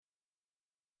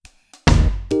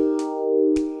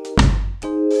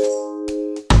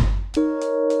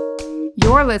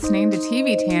You're listening to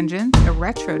TV Tangents, a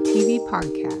retro TV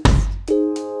podcast.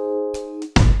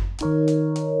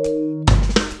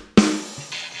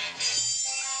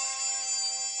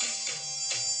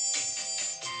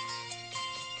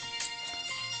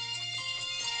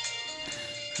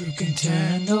 Who can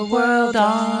turn the world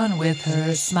on with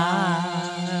her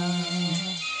smile?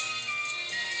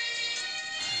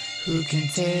 Who can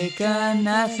take a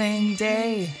nothing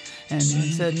day and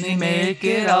then suddenly make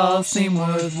it all seem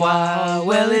worthwhile?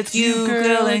 Well, it's you,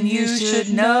 girl, and you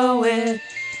should know it.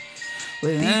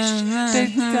 With each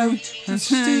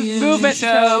movement,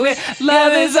 show it.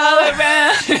 Love is all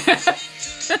around.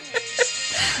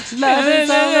 Love is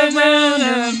all around.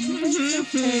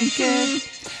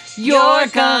 You're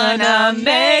gonna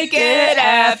make it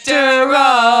after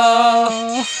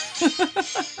all.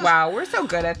 Wow, we're so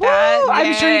good at that. Woo,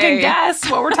 I'm sure you can guess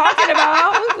what we're talking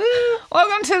about.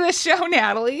 Welcome to the show,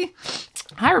 Natalie.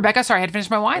 Hi, Rebecca. Sorry, I had to finish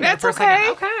my wine That's there for okay.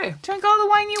 a second. Okay. Drink all the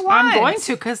wine you want. I'm going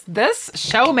to because this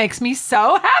show makes me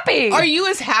so happy. Are you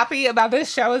as happy about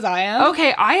this show as I am?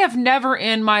 Okay, I have never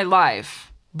in my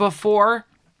life before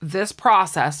this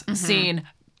process seen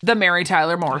the Mary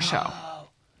Tyler Moore Show.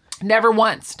 Never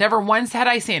once. Never once had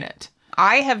I seen it.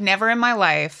 I have never in my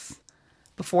life,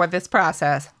 before this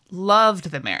process, loved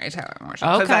the Mary Tyler Moore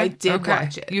Show. Because I did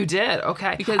watch it. You did?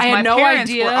 Okay. Because I my had no parents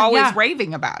idea. were always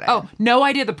raving about it. Oh, no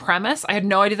idea the premise. I had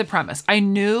no idea the premise. I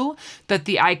knew that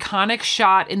the iconic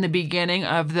shot in the beginning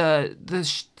of the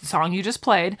song you just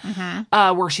played,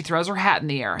 where she throws her hat in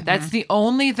the air. That's the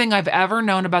only thing I've ever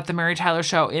known about the Mary Tyler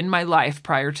Show in my life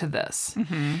prior to this.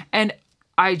 And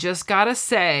I just gotta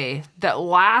say that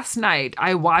last night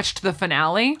I watched the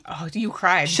finale. Oh, you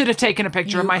cried. Should have taken a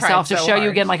picture of You myself to cried so show you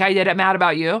hard. again like I did at Mad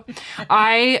About You.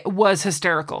 I was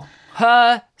hysterical.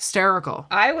 Hysterical.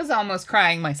 I was almost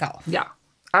crying myself. Yeah.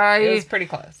 It was pretty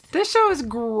close. This show is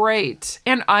great.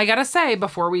 And I gotta say,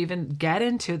 before we even get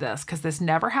into this, because this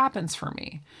never happens for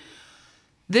me,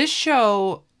 this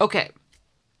show, okay,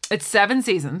 it's 7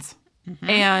 seasons.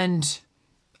 And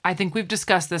I think we've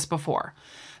discussed this before.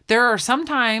 There are some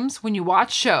times when you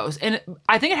watch shows, and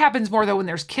I think it happens more though when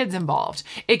there's kids involved.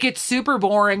 It gets super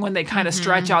boring when they kind of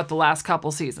stretch out the last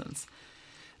couple seasons.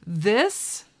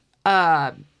 This,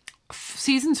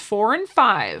 seasons 4 and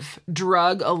 5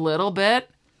 drug a little bit,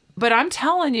 but I'm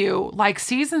telling you, like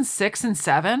season 6 and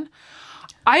 7,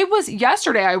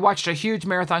 yesterday I watched a huge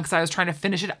marathon because I was trying to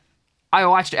finish it. I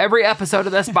watched every episode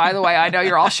of this, by the way. I know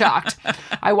you're all shocked.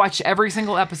 I watched every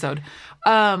single episode.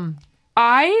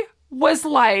 I was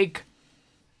like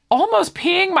almost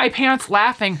peeing my pants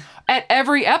laughing at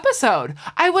every episode.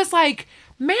 I was like,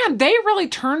 man, they really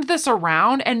turned this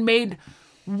around and made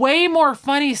way more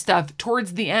funny stuff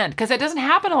towards the end because it doesn't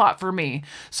happen a lot for me.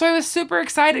 So I was super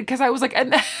excited because I was like,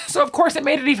 and so of course it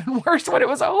made it even worse when it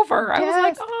was over. I was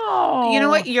like, oh. You know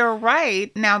what? You're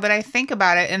right. Now that I think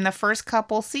about it, in the first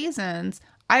couple seasons,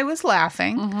 I was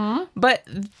laughing. But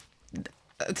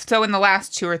so in the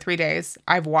last 2 or 3 days,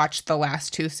 I've watched the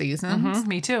last 2 seasons.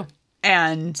 Me too.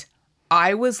 And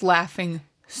I was laughing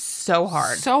so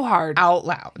hard. So hard. Out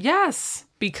loud. Yes.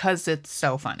 Because it's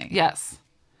so funny. Yes.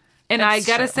 And That's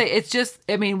I gotta true. say, it's just,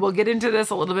 I mean, we'll get into this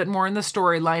a little bit more in the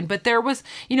storyline, but there was,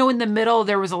 in the middle,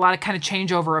 there was a lot of kind of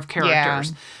changeover of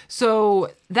characters. Yeah. So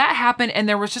that happened, and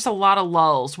there was just a lot of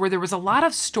lulls where there was a lot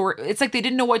of story. It's like they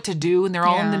didn't know what to do, and they're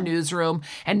all in the newsroom,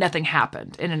 and nothing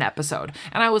happened in an episode.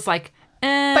 And I was like,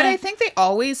 But I think they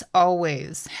always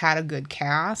had a good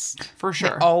cast. For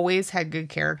sure. They always had good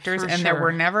characters. For and there sure.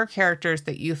 were never characters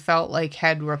that you felt like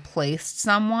had replaced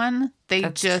someone. They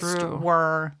That's just true.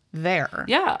 were there.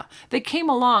 Yeah, they came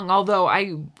along, although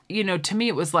to me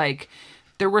it was like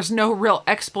there was no real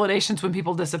explanations when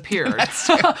people disappeared. That's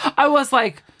true. I was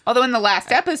like, Although in the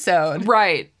last episode,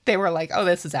 right. they were like, oh,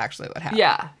 this is actually what happened.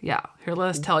 Yeah. Here, let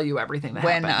us tell you everything that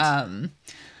happened.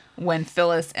 When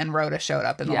Phyllis and Rhoda showed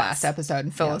up in the last episode,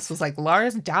 and Phyllis was like,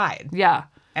 Lars died. Yeah.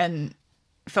 And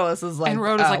Phyllis was like... And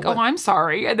Rhoda's like, what? I'm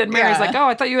sorry. And then Mary's Yeah. like, oh,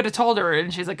 I thought you would have told her.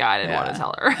 And she's like, I didn't want to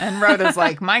tell her. And Rhoda's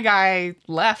like, my guy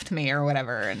left me or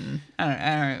whatever. And I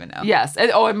don't even know. Yes.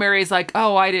 And Mary's like,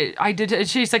 oh, I did. And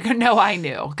she's like, no, I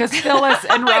knew. Because Phyllis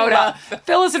and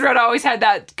Rhoda always had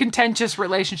that contentious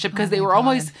relationship because they were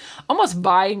almost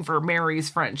vying for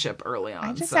Mary's friendship early on.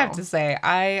 I just have to say,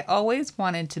 I always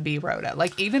wanted to be Rhoda.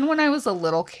 Like, even when I was a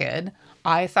little kid,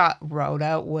 I thought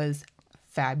Rhoda was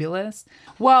fabulous.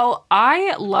 Well,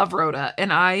 I love Rhoda,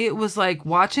 and I was like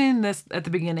watching this at the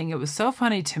beginning. It was so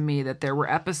funny to me that there were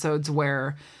episodes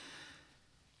where,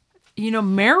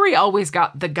 Mary always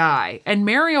got the guy, and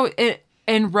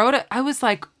and Rhoda. I was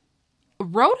like,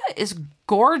 Rhoda is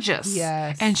gorgeous,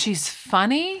 Yes, and she's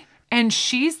funny, And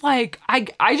she's like,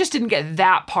 I just didn't get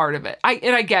that part of it.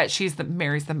 I get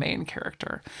Mary's the main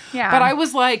character. Yeah. But I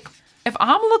was like, if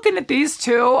I'm looking at these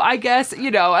two, I guess,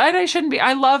 and I shouldn't be.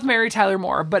 I love Mary Tyler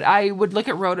Moore, but I would look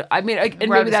at Rhoda. I mean, and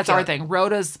maybe that's our thing.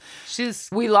 Rhoda's,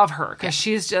 we love her because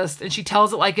she's just, and she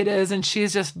tells it like it is, and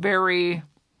she's just very.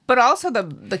 But also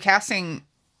the casting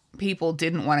people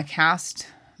didn't want to cast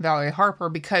Valerie Harper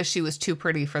because she was too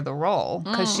pretty for the role,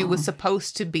 because she was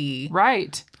supposed to be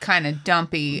right, kind of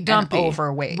dumpy and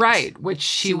overweight, right, which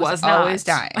she was not. Always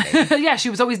dieting. Yeah, she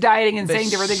was always dieting and saying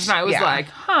different things, and I was like,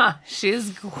 huh,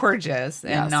 she's gorgeous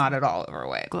and not at all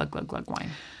overweight. Glug glug glug wine.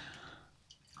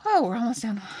 Oh, we're almost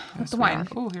done with the wine.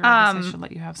 Oh, here, I guess I should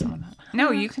let you have some of that.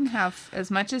 No, you can have as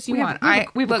much as you want.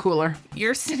 We have a cooler.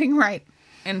 You're sitting right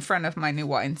in front of my new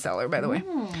wine cellar, by the way.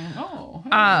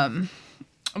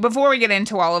 Before we get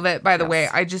into all of it, by the way,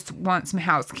 I just want some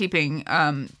housekeeping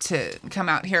to come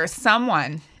out here.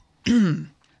 Someone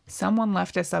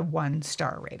left us a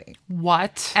 1-star rating.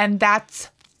 What? And that's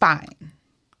fine.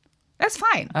 That's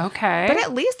fine. Okay. But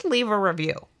at least leave a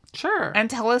review. Sure. And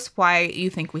tell us why you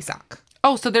think we suck.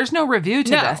 Oh, so there's no review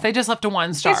to this. They just left a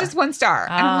 1-star. It's just 1 star.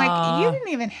 And I'm like, you didn't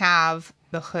even have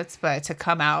the chutzpah to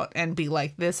come out and be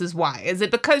like, this is why. Is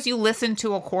it because you listened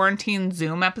to a quarantine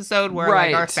Zoom episode where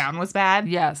like our sound was bad?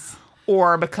 Yes.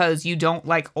 Or because you don't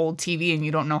like old TV and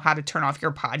you don't know how to turn off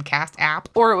your podcast app?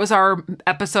 Or it was our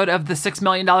episode of The $6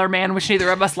 Million Man, which neither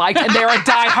of us liked, and they're a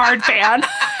diehard fan.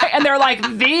 And they're like,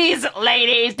 these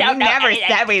ladies don't know never anything.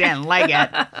 said we didn't like it.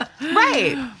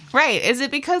 Right. Is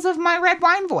it because of my red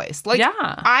wine voice? Like,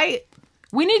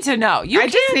 we need to know. I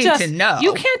just need to know.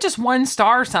 You can't just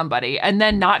 1-star somebody and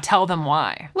then not tell them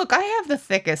why. Look, I have the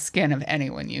thickest skin of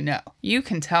anyone you know. You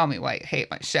can tell me why you hate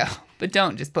my show, but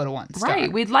don't just put a 1 star. Right.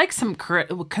 We'd like some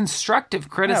constructive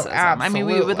criticism. Absolutely. I mean,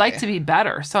 we would like to be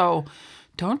better. So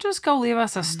don't just go leave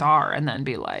us a star and then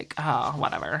be like, oh,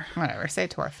 whatever. Whatever. Say it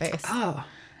to our face. Oh.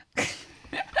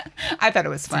 I thought it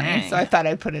was funny, so I thought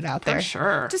I'd put it out there. For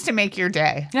sure. Just to make your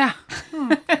day. Yeah.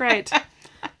 Great.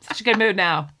 Such a good mood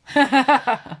now.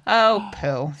 Oh,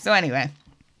 poo. So anyway,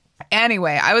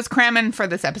 I was cramming for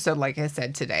this episode, like I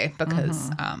said, today,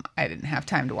 because I didn't have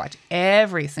time to watch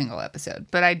every single episode,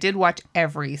 but I did watch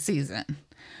every season.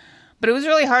 But it was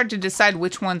really hard to decide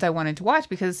which ones I wanted to watch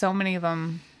because so many of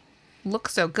them look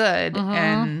so good,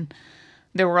 and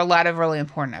there were a lot of really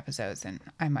important episodes, and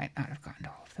I might not have gotten to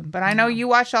all of them. But I know you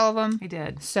watched all of them. I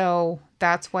did. So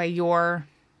that's why you're...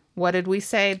 What did we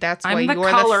say? That's why I'm the you're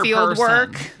color the field person.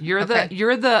 work.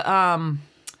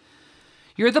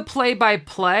 You're the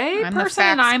play-by-play person,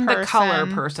 and I'm the color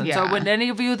person. Yeah. So when any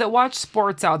of you that watch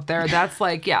sports out there, that's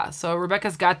like, so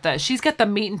Rebecca's got she's got the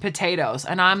meat and potatoes,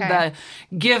 and I'm the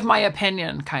give my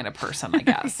opinion kind of person, I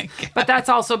guess. But that's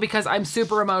also because I'm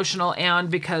super emotional, and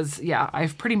because,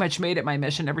 I've pretty much made it my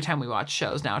mission every time we watch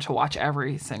shows now to watch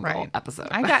every single episode.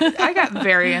 I got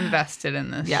very invested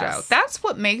in this show. That's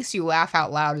what makes you laugh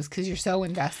out loud, is because you're so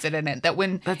invested in it that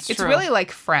when it's really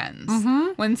like Friends.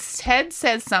 When Ted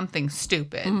says something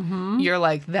stupid, you're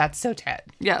like, that's so Ted.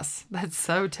 Yes, that's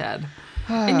so Ted.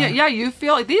 And you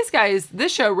feel like these guys,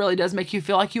 this show really does make you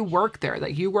feel like you work there,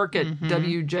 like you work at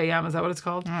WJM. Is that what it's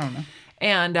called? I don't know.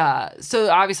 And so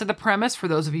obviously the premise, for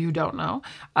those of you who don't know,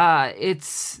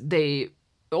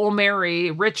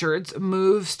 Mary Richards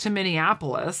moves to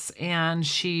Minneapolis and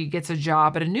she gets a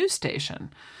job at a news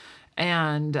station.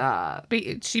 And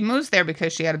she moves there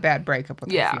because she had a bad breakup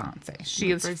with her fiance.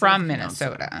 She is from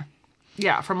Minnesota.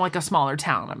 Yeah, from like a smaller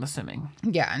town, I'm assuming.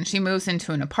 Yeah, and she moves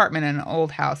into an apartment in an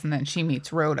old house, and then she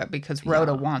meets Rhoda because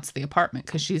Rhoda wants the apartment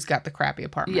because she's got the crappy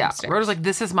apartment upstairs. Rhoda's like,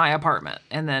 this is my apartment.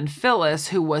 And then Phyllis,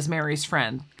 who was Mary's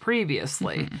friend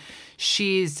previously,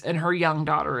 she's, and her young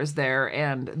daughter is there,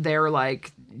 and they're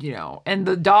like, and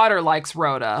the daughter likes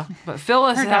Rhoda, but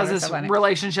Phyllis has this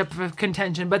relationship of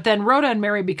contention, but then Rhoda and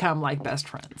Mary become like best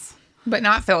friends. But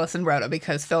not Phyllis and Rhoda,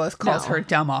 because Phyllis calls her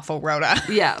dumb, awful Rhoda.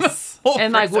 Yes.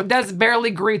 And like barely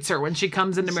greets her when she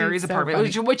comes into Mary's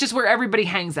apartment, which is where everybody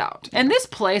hangs out. And this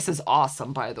place is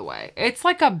awesome, by the way. It's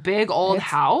like a big old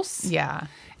house. Yeah.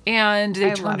 And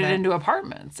they turned it into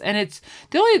apartments. And it's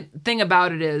the only thing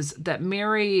about it is that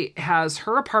Mary has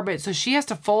her apartment, so she has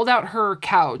to fold out her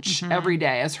couch every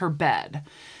day as her bed.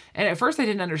 And at first I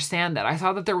didn't understand that. I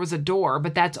thought that there was a door,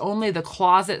 but that's only the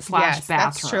closet / bathroom.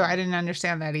 That's true. I didn't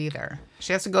understand that either.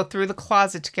 She has to go through the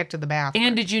closet to get to the bathroom.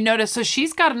 And did you notice? So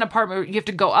she's got an apartment where you have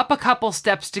to go up a couple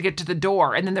steps to get to the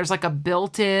door. And then there's like a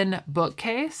built-in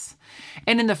bookcase.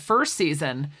 And in the first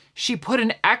season, she put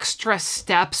an extra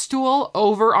step stool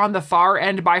over on the far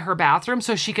end by her bathroom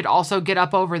so she could also get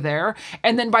up over there.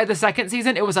 And then by the second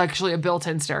season, it was actually a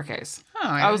built-in staircase. Oh,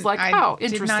 I was like,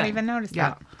 interesting. Did not even notice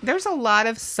that. There's a lot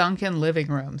of sunken living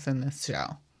rooms in this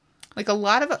show. Like a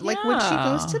lot of like when she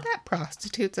goes to that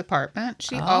prostitute's apartment,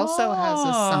 she also has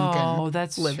a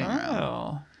sunken living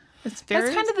room. It's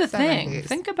very That's kind of the 70s. thing.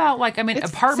 Think about It's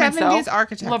apartments 70s though.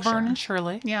 architecture. Laverne and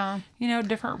Shirley. Yeah.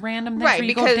 Different random things Right, where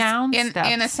you because go down in steps.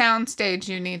 a soundstage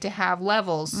you need to have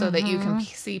levels so that you can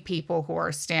see people who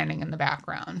are standing in the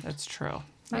background. That's true.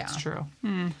 That's true.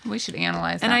 We should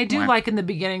analyze that. And I do more. like in the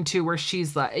beginning too, where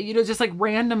she's like, just like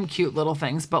random cute little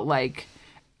things. But like,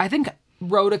 I think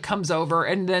Rhoda comes over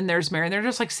and then there's Mary and they're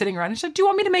just like sitting around and she's like, do you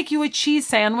want me to make you a cheese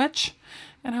sandwich?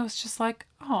 And I was just like,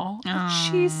 oh, a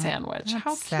cheese sandwich.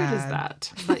 How cute is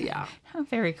that? But yeah.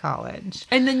 Very college.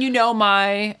 And then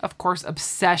my, of course,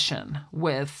 obsession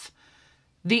with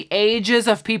the ages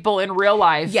of people in real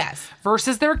life. Yes.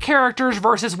 Versus their characters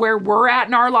versus where we're at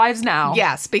in our lives now.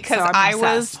 Yes, because So I'm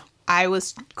obsessed. I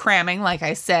was cramming, like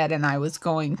I said, and I was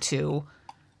going to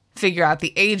figure out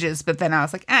the ages, but then I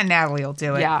was like, Natalie will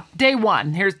do it. Yeah. Day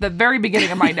one. Here's the very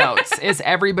beginning of my notes is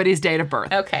everybody's date of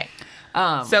birth. Okay.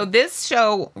 So this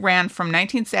show ran from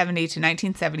 1970 to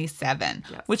 1977,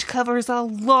 which covers a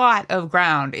lot of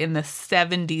ground in the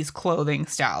 70s clothing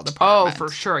style department. Oh,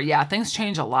 for sure. Yeah. Things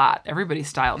change a lot. Everybody's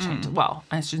style changes. Well,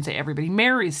 I shouldn't say everybody.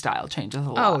 Mary's style changes a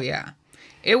lot. Oh, yeah.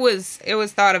 It was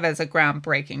thought of as a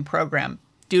groundbreaking program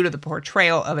due to the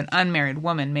portrayal of an unmarried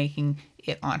woman making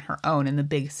it on her own in the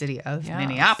big city of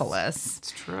Minneapolis.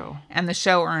 It's true. And the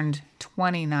show earned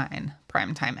 29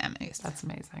 primetime Emmys. That's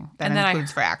amazing. That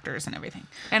includes for actors and everything.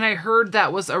 And I heard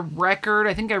that was a record.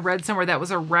 I think I read somewhere that was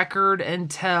a record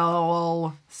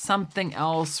until something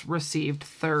else received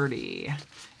 30.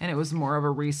 And it was more of a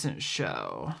recent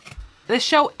show. This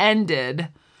show ended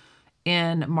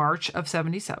in March of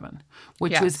 77,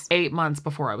 which was 8 months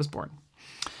before I was born.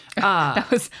 That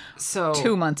was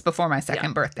 2 months before my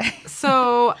second birthday.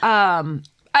 So,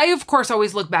 I, of course,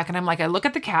 always look back and I'm like, I look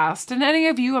at the cast, and any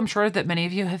of you, I'm sure that many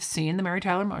of you have seen the Mary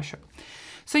Tyler Moore Show.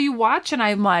 So you watch, and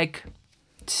I'm like,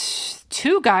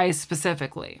 two guys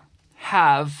specifically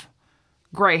have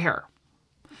gray hair.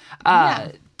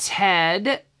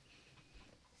 Ted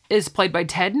is played by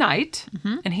Ted Knight,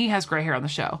 and he has gray hair on the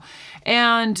show.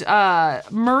 And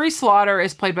Murray Slaughter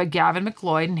is played by Gavin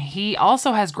McLeod, and he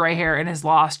also has gray hair and has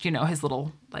lost, his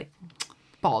little,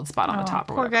 bald spot on the top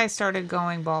or Poor whatever. guy started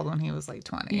going bald when he was like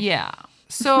 20. Yeah.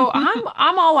 So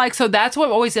I'm all like, so that's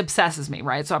what always obsesses me,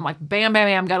 right? So I'm like, bam, bam,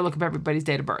 bam, got to look up everybody's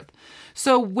date of birth.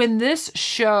 So when this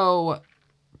show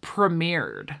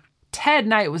premiered, Ted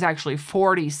Knight was actually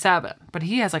 47, but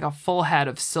he has like a full head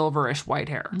of silverish white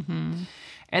hair.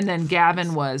 And then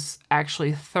Gavin was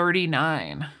actually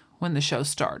 39 when the show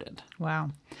started.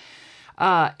 Wow.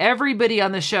 Everybody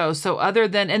on the show,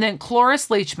 and then Cloris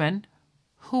Leachman,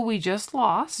 who we just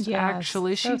lost,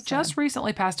 actually. She just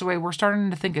recently passed away. We're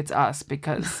starting to think it's us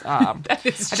because I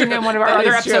think in one of our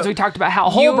other episodes we talked about Hal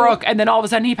Holbrook, and then all of a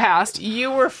sudden he passed. You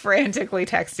were frantically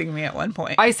texting me at one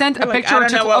point. I sent a picture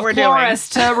of Cloris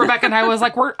to Rebecca, and I was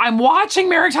like, I'm watching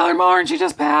Mary Tyler Moore, and she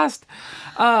just passed.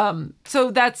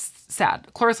 So that's sad.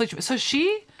 Cloris Leachman. So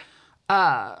she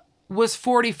was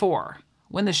 44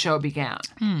 when the show began.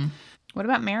 What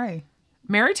about Mary?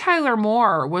 Mary Tyler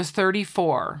Moore was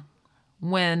 34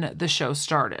 when the show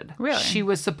started. Really? She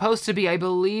was supposed to be, I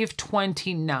believe,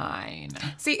 29.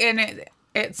 See, and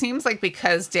it seems like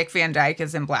because Dick Van Dyke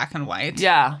is in black and white,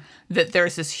 that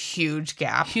there's this huge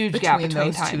gap between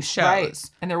those two shows. Right.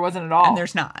 And there wasn't at all. And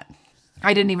there's not.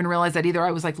 I didn't even realize that either. I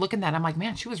was like looking at it, I'm like,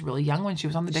 man, she was really young when she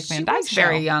was on the Dick Van Dyke show. She was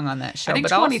very young on that show. I think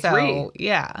but 23.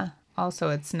 Also,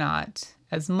 it's not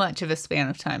as much of a span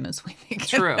of time as we think.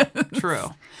 True.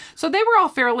 So they were all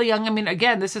fairly young. I mean,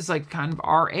 again, this is like kind of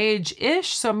our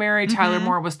age-ish. So Mary Tyler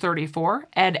Moore was 34.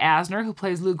 Ed Asner, who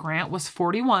plays Lou Grant, was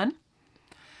 41.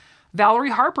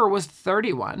 Valerie Harper was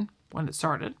 31 when it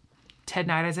started. Ted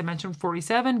Knight, as I mentioned,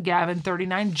 47. Gavin,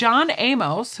 39. John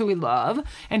Amos, who we love,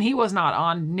 and he was not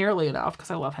on nearly enough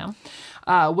because I love him,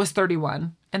 was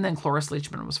 31. And then Cloris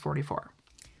Leachman was 44.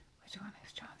 Which one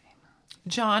is John Amos?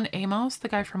 John Amos, the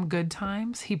guy from Good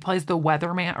Times. He plays the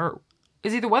weatherman, or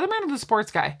is he the weatherman or the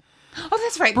sports guy? Oh,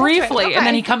 that's right. Briefly, Okay. and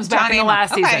then he comes back John in the Amos.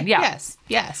 last season. Yeah.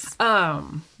 Yes.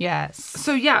 Yes.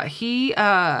 So yeah,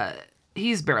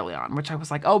 he's barely on, which I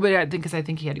was like, oh, but I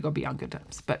think he had to go be on Good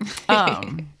Times. But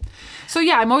so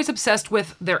yeah, I'm always obsessed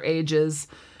with their ages.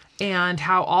 and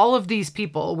how all of these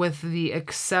people, with the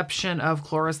exception of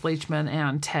Cloris Leachman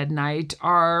and Ted Knight,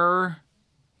 are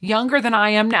younger than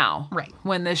I am now. Right.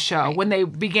 When they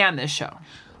began this show.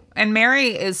 And Mary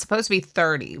is supposed to be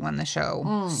 30 when the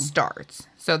show starts.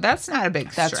 So that's not a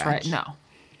big stretch. That's right. No.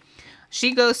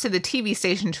 She goes to the TV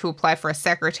station to apply for a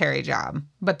secretary job,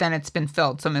 but then it's been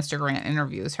filled, so Mr. Grant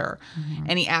interviews her.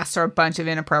 And he asks her a bunch of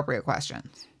inappropriate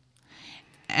questions.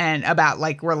 And about,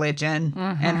 like, religion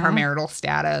and her marital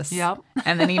status. Yep.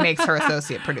 And then he makes her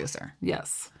associate producer.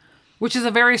 Yes. Which is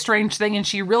a very strange thing, and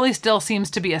she really still seems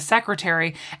to be a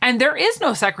secretary, and there is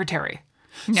no secretary.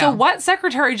 No. So what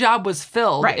secretary job was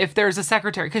filled Right. if there's a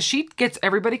secretary? Because she gets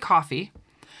everybody coffee.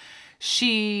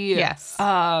 She Yes.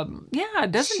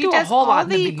 doesn't She do a does whole all lot in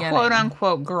the the beginning.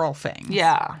 quote-unquote girl things.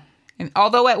 Yeah. And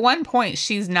although at one point,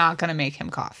 she's not going to make him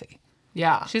coffee.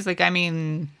 Yeah. She's like, I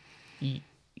mean,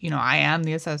 I am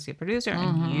the associate producer,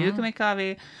 and you can make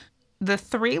coffee. The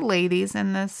three ladies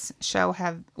in this show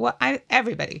have,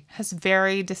 everybody has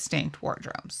very distinct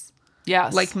wardrobes.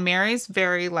 Yes. Like, Mary's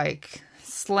very, like,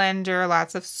 slender,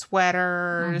 lots of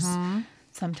sweaters,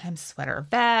 sometimes sweater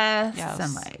vests, Yes.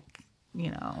 and, like,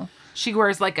 she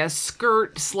wears like a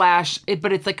skirt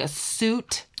but it's like a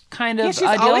suit kind of she's deal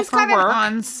always for got work.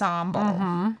 an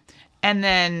ensemble. And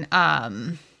then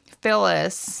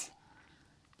Phyllis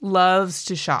loves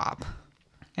to shop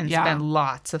and Yeah. spend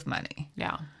lots of money.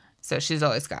 Yeah. So she's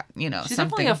always got, She's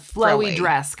something definitely a flowy frilly.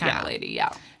 dress kind Yeah. of lady. Yeah.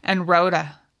 And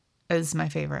Rhoda is my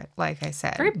favorite, like I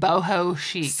said. Very boho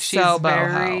chic. She's so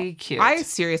very boho. cute. I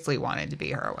seriously wanted to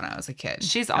be her when I was a kid.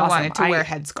 She's I awesome. wanted to wear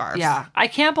headscarves. Yeah. I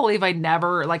can't believe I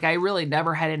really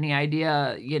never had any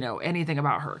idea, anything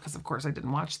about her because, of course, I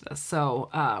didn't watch this. So,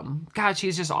 God,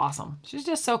 she's just awesome. She's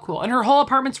just so cool. And her whole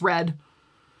apartment's red.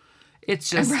 It's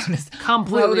just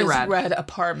completely Rhoda's red.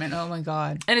 apartment. Oh, my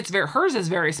God. And hers is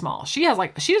very small. She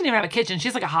doesn't even have a kitchen.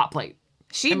 She's like a hot plate.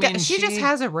 She just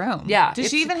has a room. Yeah, Does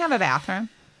she even have a bathroom?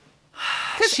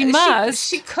 She must.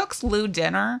 She cooks Lou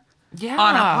dinner. Yeah.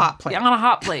 On a hot plate. Yeah, on a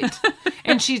hot plate.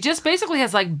 And she just basically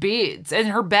has like beads. And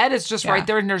her bed is just right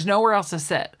there and there's nowhere else to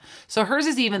sit. So hers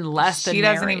is even less than She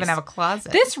doesn't Mary's. even have a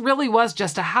closet. This really was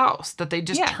just a house that they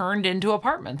just turned into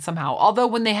apartments somehow. Although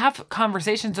when they have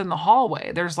conversations in the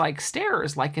hallway, there's like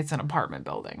stairs like it's an apartment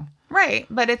building. Right,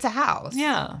 but it's a house.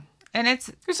 Yeah. And it's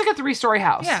like a 3-story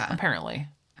house, Yeah. apparently.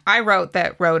 I wrote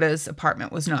that Rhoda's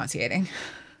apartment was nauseating.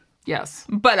 Yes.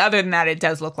 But other than that, it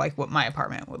does look like what my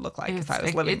apartment would look like if I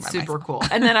was living by myself. It's super cool.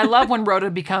 And then I love when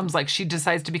Rhoda becomes like, she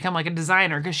decides to become like a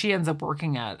designer because she ends up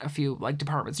working at a few like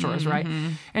department stores, right?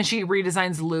 And she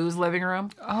redesigns Lou's living room.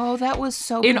 Oh, that was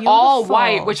so in beautiful. all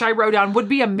white, which I wrote down would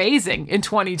be amazing in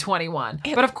 2021.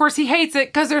 But of course he hates it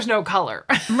because there's no color.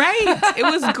 Right. It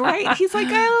was great. He's like,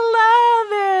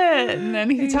 I love it. And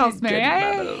then he tells Mary,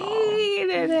 I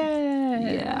hated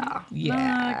it. Yeah. Yeah.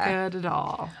 Not good at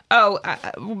all. Oh,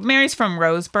 Mary's from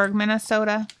Roseburg,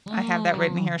 Minnesota. I have that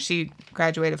written here. She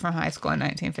graduated from high school in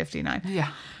 1959.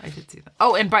 Yeah, I did see that.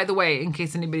 Oh, and by the way, in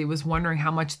case anybody was wondering how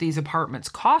much these apartments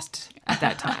cost at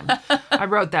that time, I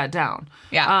wrote that down.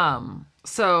 Yeah.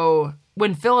 So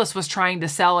when Phyllis was trying to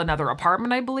sell another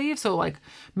apartment, I believe, so like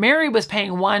Mary was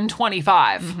paying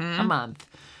 $125 a month.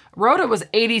 Rhoda was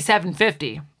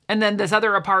 $87.50, and then this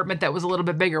other apartment that was a little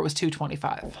bit bigger was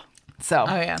 $225. So,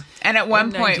 Oh, yeah. And at one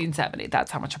point, 1970,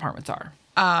 that's how much apartments are.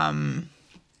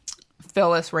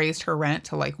 Phyllis raised her rent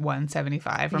to like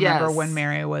 $175. Remember Yes. when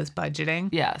Mary was budgeting?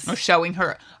 Yes. Or showing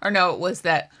her, or no, it was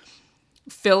that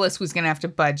Phyllis was going to have to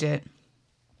budget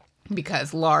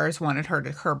because Lars wanted her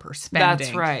to curb her spending.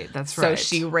 That's right. That's So right.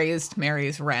 she raised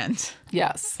Mary's rent.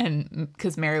 Yes. And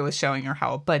because Mary was showing her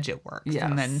how a budget works. Yes.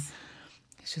 And then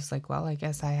it's just like, well, I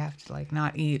guess I have to like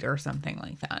not eat or something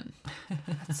like that.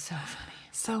 That's so funny.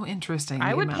 So interesting.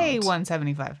 I the would pay amount.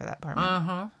 $175 for that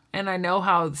apartment. And I know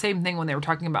how, same thing when they were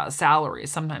talking about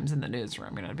salaries, sometimes in the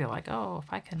newsroom, I'd be like, oh,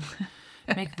 if I can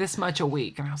make this much a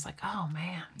week. And I was like, oh,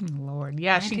 man. Lord.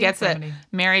 Yeah, she gets a, 1970.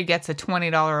 Mary gets a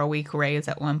 $20 a week raise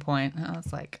at one point. And I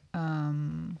was like,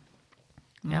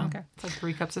 Yeah. okay. It's like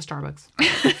 3 cups of Starbucks.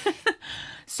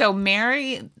 So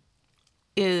Mary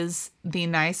is the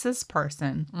nicest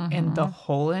person in the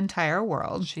whole entire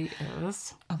world. She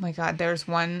is. Oh my God. There's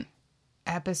one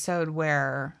episode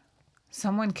where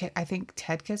someone, I think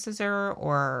Ted kisses her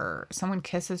or someone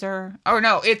kisses her. Oh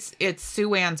no, it's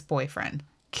Sue Ann's boyfriend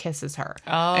kisses her.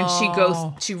 Oh.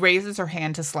 And she raises her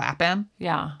hand to slap him.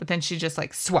 Yeah. But then she just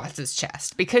like swats his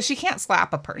chest because she can't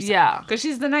slap a person. Yeah. Because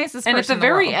she's the nicest And at person the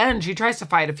very in the world. end, she tries to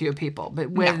fight a few people.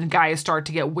 But when guys start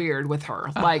to get weird with her,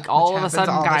 like all of a happens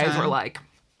sudden all the guys time. were like,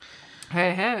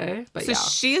 hey. But So yeah.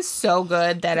 she is so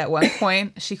good that at one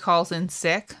point she calls in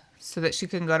sick so that she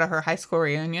can go to her high school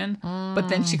reunion. But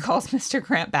then she calls Mr.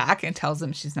 Grant back and tells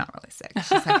him she's not really sick.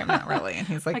 She's like, I'm not really. And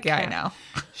he's like, yeah, I know.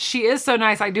 She is so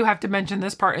nice. I do have to mention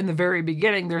this part in the very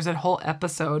beginning. There's a whole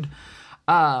episode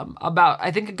about,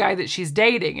 I think, a guy that she's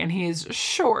dating, and he is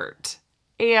short.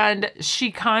 And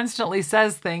she constantly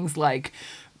says things like,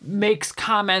 makes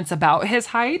comments about his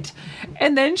height.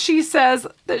 And then she says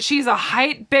that she's a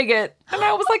height bigot. And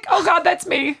I was like, oh God, that's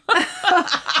me.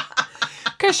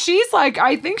 Because she's like,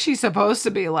 I think she's supposed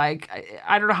to be like,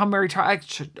 I don't know how Mary Tyler, I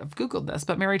should have Googled this,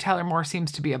 but Mary Tyler Moore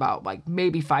seems to be about like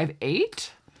maybe 5'8".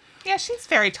 Yeah, she's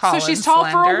very tall. So she's and tall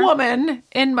slender. for a woman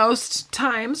in most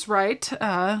times, right?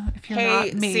 If you're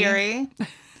not me. Siri.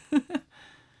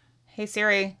 Hey,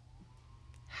 Siri.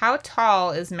 How tall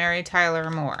is Mary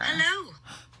Tyler Moore?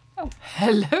 Hello.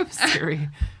 Hello, Siri.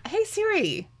 Hey,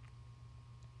 Siri.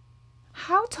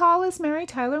 How tall is Mary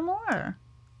Tyler Moore?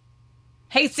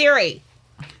 Hey, Siri.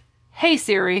 Hey,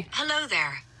 Siri. Hello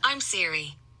there. I'm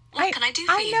Siri. What can I do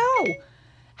for you? I know.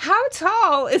 How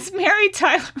tall is Mary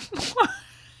Tyler Moore?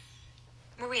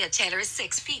 Maria Taylor is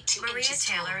 6 feet 2 inches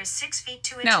tall. Taylor is 6 feet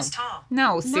 2 No. inches tall.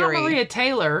 No, Siri. Not Maria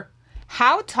Taylor.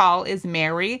 How tall is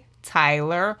Mary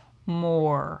Tyler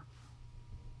Moore?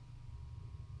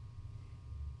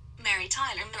 Mary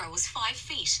Tyler Moore was 5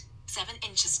 feet 7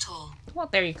 inches tall. Well,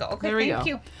 there you go. Okay, There we thank go.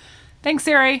 you. Thanks,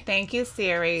 Siri. Thank you,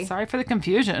 Siri. Sorry for the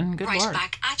confusion. Good Right Lord.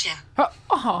 back at ya.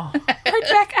 Oh, right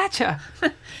back at ya.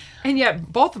 And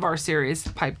yet, both of our series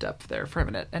piped up there for a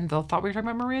minute, and they thought we were talking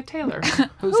about Maria Taylor.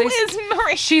 Who is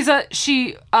Maria?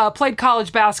 She played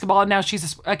college basketball, and now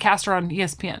she's a caster on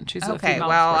ESPN. She's a Okay, female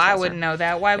well, I sportscaster. wouldn't know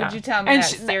that. Why would you tell me and that,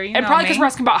 she- Siri? You and know probably because me. we're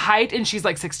asking about height, and she's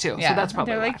like 6'2", Yeah, so that's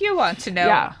probably they're why. like, you want to know.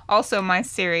 Yeah. Also, my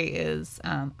Siri is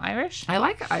Irish. I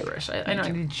like Irish. I know I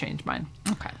need to change mine.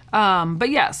 Okay. But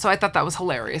yeah, so I thought that was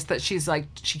hilarious that she's like,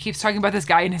 she keeps talking about this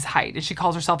guy and his height, and she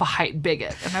calls herself a height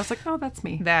bigot. And I was like, oh, that's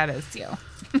me. That is you.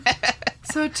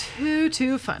 So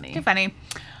too funny. Too funny.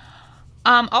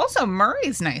 Also,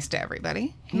 Murray's nice to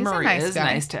everybody. He's Murray a nice is guy.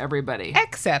 nice to everybody.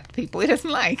 Except people he doesn't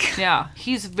like. Yeah,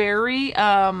 he's very,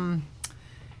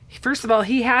 first of all,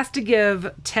 he has to give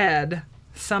Ted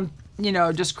some,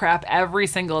 just crap every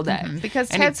single day. Because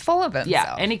And Ted's full of himself.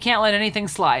 Yeah, and he can't let anything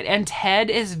slide. And Ted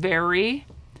is very,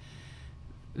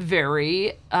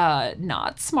 very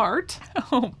not smart.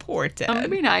 Oh, poor Ted. I'm going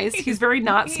to be nice. He's very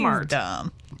not He's smart.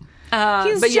 dumb.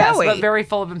 He's Joey. Yes, but very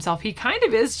full of himself. He kind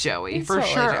of is Joey, He's for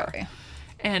totally sure. Joey.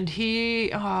 And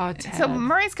Ted. So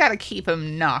Murray's got to keep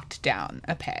him knocked down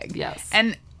a peg. Yes.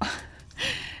 And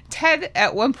Ted,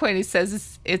 at one point, he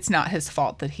says it's not his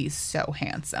fault that he's so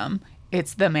handsome.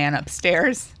 It's the man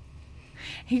upstairs.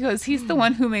 He goes, he's the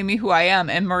one who made me who I am.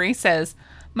 And Murray says,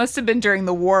 must have been during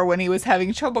the war when he was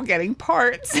having trouble getting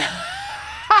parts.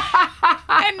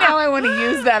 And now I want to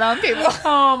use that on people.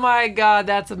 Oh my God,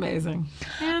 that's amazing.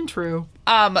 And true.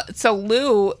 So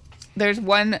Lou, there's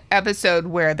one episode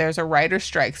where there's a writer's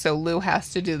strike, so Lou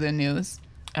has to do the news.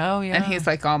 Oh, yeah. And he's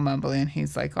like all mumbling,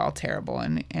 he's like all terrible,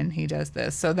 and he does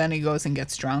this. So then he goes and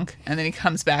gets drunk, and then he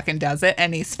comes back and does it,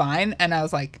 and he's fine. And I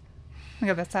was like, oh my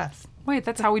God, that's us. Wait,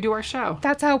 that's how we do our show.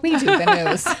 That's how we do the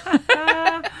news.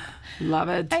 Love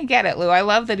it. I get it, Lou. I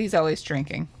love that he's always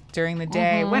drinking during the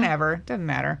day, whenever. Doesn't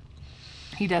matter.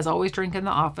 He does always drink in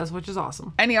the office, which is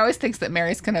awesome. And he always thinks that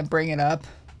Mary's going to bring it up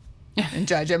and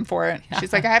judge him for it.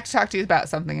 She's like, I have to talk to you about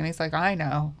something. And he's like, I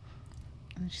know.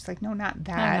 And she's like, no, not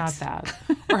that. Not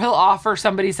that. Or he'll offer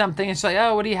somebody something and she's like,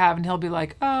 oh, what do you have? And he'll be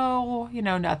like, oh,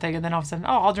 nothing. And then all of a sudden,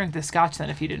 oh, I'll drink this scotch then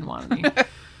if you didn't want any.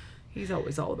 He's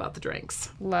always all about the drinks.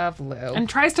 Love Lou. And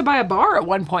tries to buy a bar at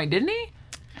one point, didn't he?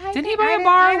 Didn't he buy a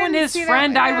bar when his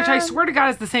friend died, which I swear to God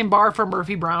is the same bar for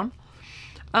Murphy Brown?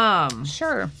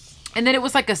 Sure. And then it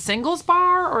was like a singles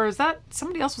bar, or is that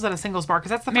somebody else was at a singles bar? Because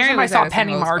that's the first Mary time I was saw at a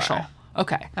Penny singles Marshall. bar.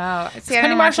 Okay. Oh, see,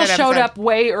 Penny Marshall showed up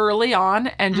way early on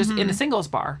and just in a singles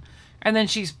bar. And then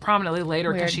she's prominently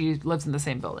later because she lives in the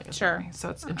same building as Sure. me. So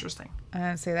it's interesting. I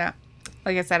didn't see that.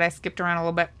 Like I said, I skipped around a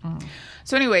little bit.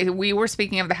 So anyway, we were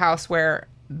speaking of the house where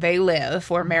they live,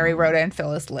 where Mary, Rhoda, and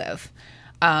Phyllis live.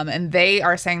 And they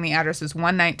are saying the address is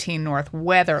 119 North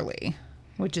Weatherly,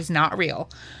 which is not real.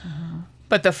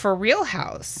 But the for real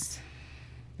house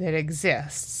that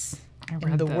exists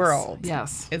in the world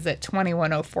Yes. is at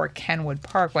 2104 Kenwood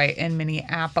Parkway in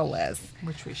Minneapolis,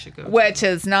 Which we should go to. which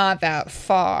is not that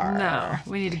far. No,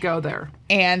 we need to go there.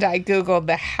 And I Googled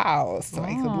the house so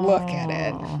I could look at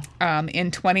it.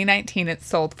 In 2019, it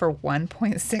sold for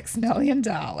 $1.6 million.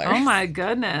 Oh my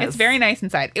goodness. It's very nice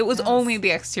inside. It was only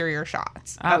the exterior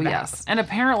shots. Oh, of the yes. house. And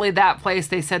apparently that place,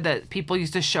 they said that people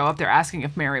used to show up there asking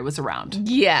if Mary was around.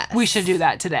 Yes. We should do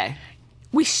that today.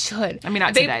 We should. I mean,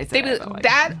 not today, but like-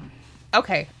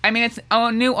 okay. I mean, it's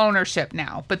new ownership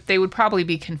now, but they would probably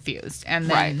be confused. And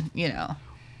then,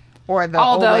 or the old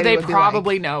Although lady they would be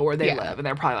probably like, know where they Yeah. live, and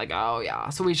they're probably like, oh, yeah.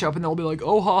 So we show up, and they'll be like,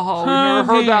 oh, ha, ha, we've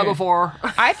never heard that before.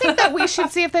 I think that we should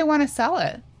see if they want to sell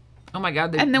it. Oh, my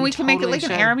God. And then we can make it totally like an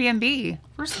should. Airbnb.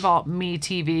 First of all, me,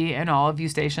 TV, and all of you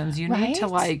stations, you need to,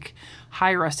 Right? like,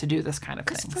 hire us to do this kind of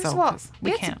thing. First of all, 'cause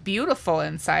we it's can't. beautiful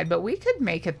inside, but we could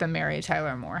make it the Mary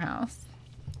Tyler Moore house.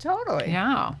 Totally.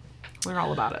 Yeah. We're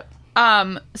all about it.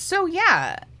 So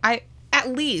yeah,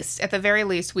 at the very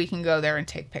least, we can go there and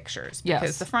take pictures because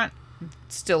Yes. the front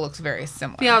still looks very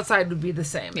similar. The outside would be the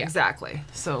same. Exactly.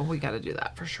 So we got to do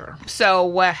that for sure. So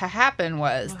what happened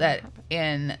was that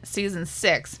in season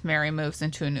 6, Mary moves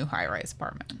into a new high-rise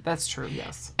apartment. That's true.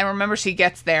 Yes. And remember, she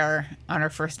gets there on her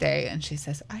first day and she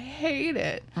says, "I hate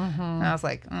it." And I was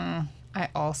like, I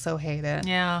also hate it.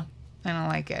 Yeah. I don't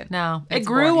like it. No. It It's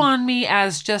grew boring. on me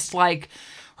as just like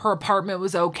her apartment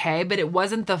was okay, but it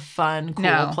wasn't the fun, cool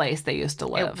No. place they used to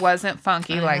live. It wasn't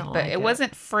funky don't like it it.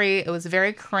 wasn't free. It was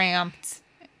very cramped.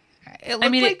 It looked I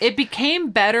mean, like it became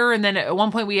better, and then at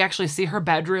one point we actually see her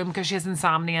bedroom because she has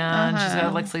insomnia and she's got a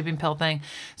like sleeping pill thing.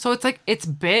 So it's like it's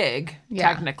big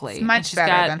technically. it's much And she's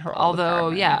better than her old Although,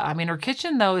 apartment. yeah, I mean, her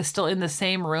kitchen though is still in the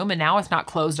same room, and now it's not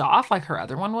closed off like her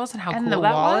other one was, and how and cool the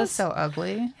that wall was. is so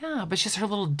ugly. Yeah, but she's her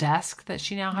little desk that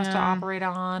she now has to operate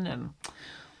on, and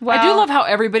Well, I do love how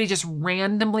everybody just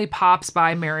randomly pops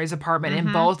by Mary's apartment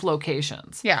in both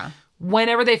locations. Yeah.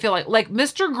 Whenever they feel like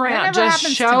Mr. Grant never just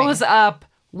happens to shows me. up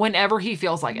whenever he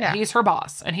feels like it. Yeah. He's her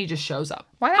boss, and he just shows up.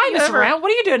 Why don't Hi, you Mr. ever- Grant.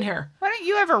 What are you doing here? Why don't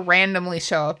you ever randomly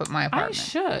show up at my I apartment?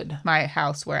 should. My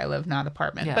house where I live, not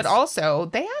apartment. Yes. But also,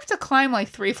 they have to climb like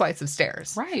 3 flights of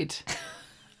stairs. Right.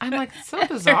 I'm like, so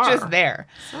bizarre. They're just there.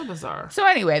 So bizarre. So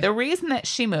anyway, the reason that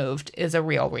she moved is a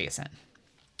real reason.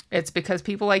 It's because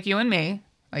people like you and me,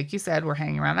 like you said, were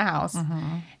hanging around the house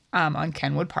on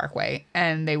Kenwood Parkway,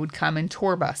 and they would come in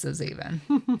tour buses even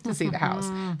to see the house.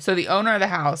 So the owner of the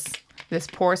house, this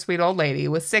poor sweet old lady,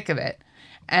 was sick of it.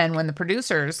 And when the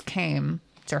producers came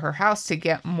to her house to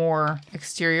get more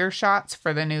exterior shots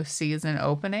for the new season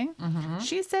opening,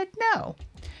 she said no.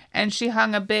 And she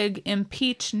hung a big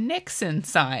 "Impeach Nixon"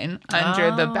 sign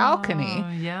under the balcony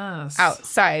Oh, yes.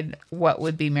 outside what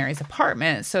would be Mary's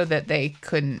apartment so that they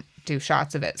couldn't do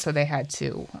shots of it. So they had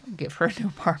to give her a new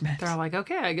apartment. They're like,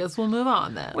 okay, I guess we'll move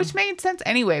on then. Which made sense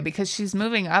anyway because she's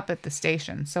moving up at the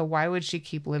station. So why would she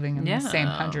keep living in the same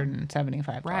Yeah.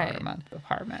 $175 Right. a month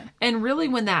apartment? And really,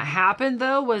 when that happened,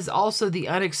 though, was also the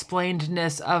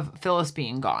unexplainedness of Phyllis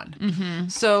being gone. Mm-hmm.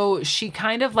 So she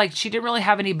kind of like, she didn't really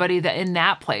have anybody that in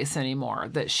that place anymore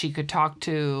that she could talk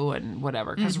to and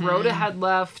whatever. Because Rhoda had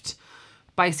left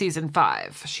by season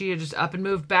 5. She had just up and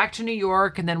moved back to New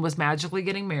York and then was magically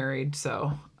getting married.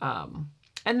 So, and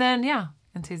then, yeah,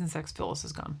 in season 6, Phyllis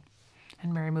is gone.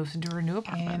 And Mary moves into her new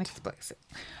apartment. And explicit.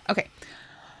 Okay.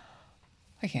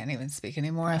 I can't even speak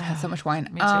anymore. I've had so much wine.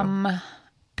 Me too.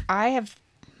 I have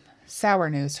sour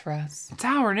news for us. It's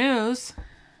our news.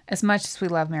 As much as we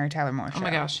love Mary Tyler Moore Show, Oh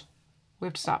my gosh. We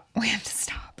have to stop. we have to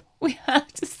stop. We have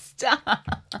to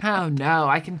stop. Oh no,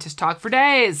 I can just talk for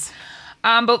days.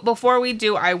 But before we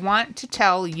do, I want to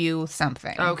tell you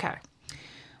something. Okay.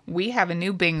 We have a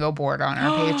new bingo board on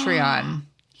our Patreon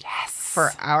Yes.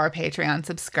 for our Patreon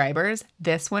subscribers.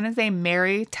 This one is a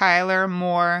Mary Tyler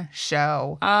Moore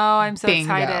Show. Oh, I'm so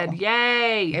Bingo. excited.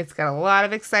 Yay. It's got a lot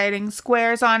of exciting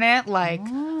squares on it, like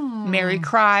Mary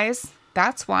Cries.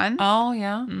 That's one. Oh,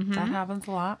 yeah. That happens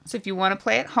a lot. So if you want to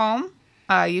play at home,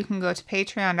 you can go to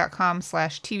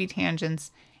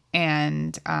patreon.com/tvtangents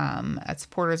and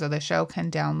supporters of the show can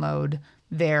download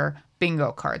their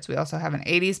bingo cards. We also have an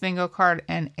 80s bingo card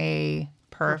and a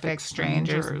Perfect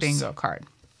Strangers bingo card.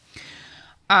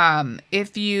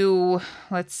 If you,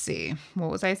 let's see, what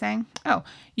was I saying? Oh,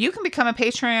 you can become a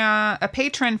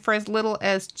patron for as little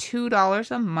as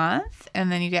 $2 a month,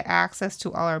 and then you get access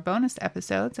to all our bonus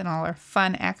episodes and all our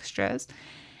fun extras.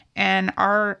 And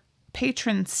our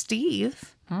patron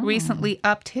Steve recently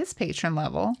upped his patron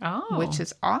level, which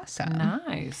is awesome.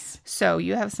 Nice. So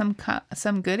you have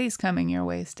some goodies coming your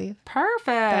way, Steve. Perfect.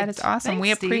 That is awesome. Thanks,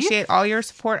 We Steve. appreciate all your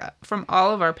support from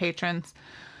all of our patrons.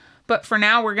 But for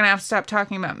now, we're going to have to stop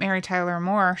talking about Mary Tyler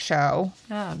Moore Show.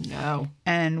 Oh, no.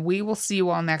 And we will see you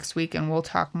all next week, and we'll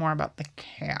talk more about the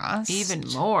cast. Even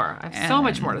more. I have so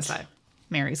much more to say.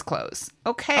 Mary's clothes.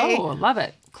 Okay. Oh, love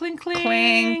it. Clink, clink.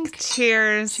 Clink.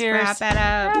 Cheers. Cheers. Wrap it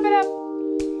up. Wrap it up.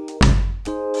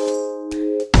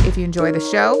 If you enjoy the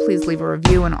show, please leave a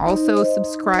review and also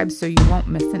subscribe so you won't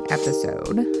miss an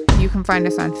episode. You can find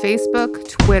us on Facebook,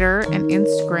 Twitter, and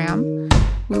Instagram.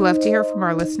 We love to hear from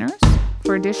our listeners.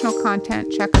 For additional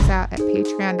content, check us out at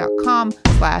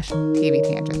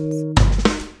patreon.com/tvtangents.